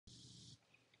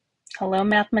Hello,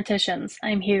 mathematicians.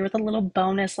 I'm here with a little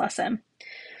bonus lesson.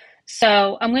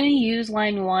 So I'm going to use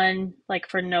line one like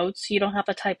for notes. You don't have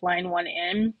to type line one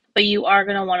in, but you are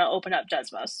going to want to open up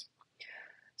Desmos.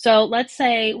 So let's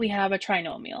say we have a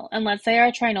trinomial, and let's say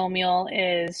our trinomial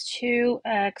is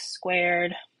 2x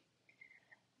squared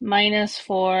minus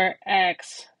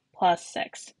 4x plus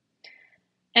 6.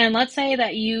 And let's say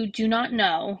that you do not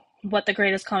know what the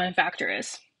greatest common factor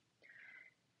is.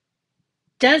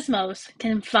 Desmos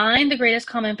can find the greatest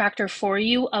common factor for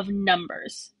you of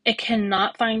numbers. It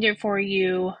cannot find it for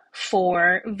you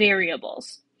for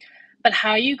variables. But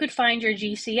how you could find your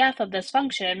GCF of this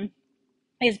function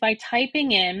is by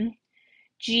typing in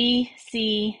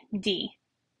GCD.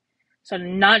 So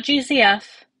not GCF,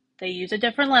 they use a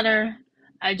different letter.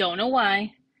 I don't know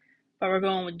why, but we're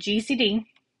going with GCD.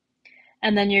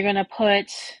 And then you're going to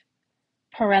put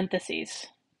parentheses.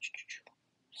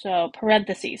 So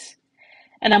parentheses.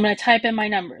 And I'm going to type in my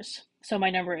numbers. So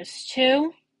my number is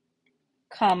 2,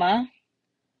 comma,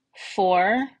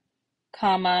 4,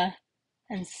 comma,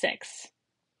 and 6.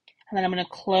 And then I'm going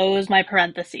to close my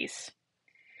parentheses.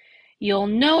 You'll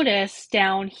notice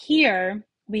down here,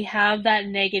 we have that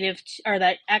negative, or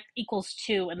that x equals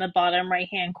 2 in the bottom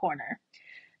right-hand corner.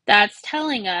 That's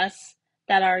telling us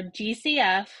that our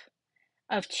GCF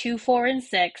of 2, 4, and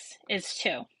 6 is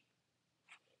 2.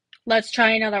 Let's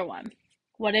try another one.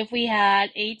 What if we had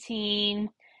 18x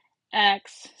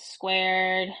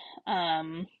squared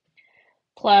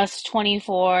plus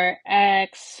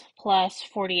 24x plus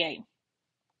 48?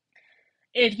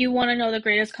 If you want to know the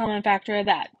greatest common factor of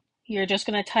that, you're just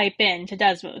going to type in to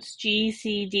Desmos,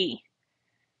 GCD,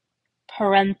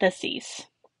 parentheses.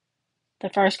 The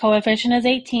first coefficient is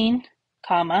 18,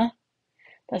 comma.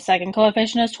 The second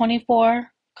coefficient is 24,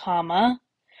 comma.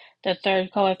 The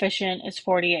third coefficient is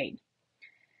 48.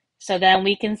 So then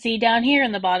we can see down here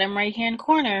in the bottom right-hand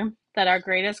corner that our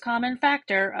greatest common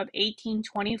factor of 18,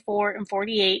 24, and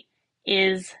 48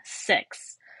 is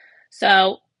 6.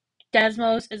 So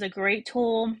Desmos is a great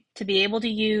tool to be able to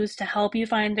use to help you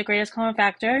find the greatest common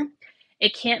factor.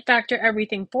 It can't factor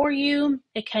everything for you.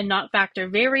 It cannot factor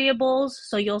variables,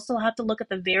 so you'll still have to look at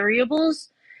the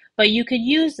variables, but you could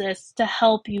use this to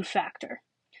help you factor.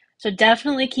 So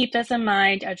definitely keep this in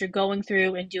mind as you're going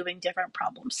through and doing different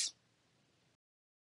problems.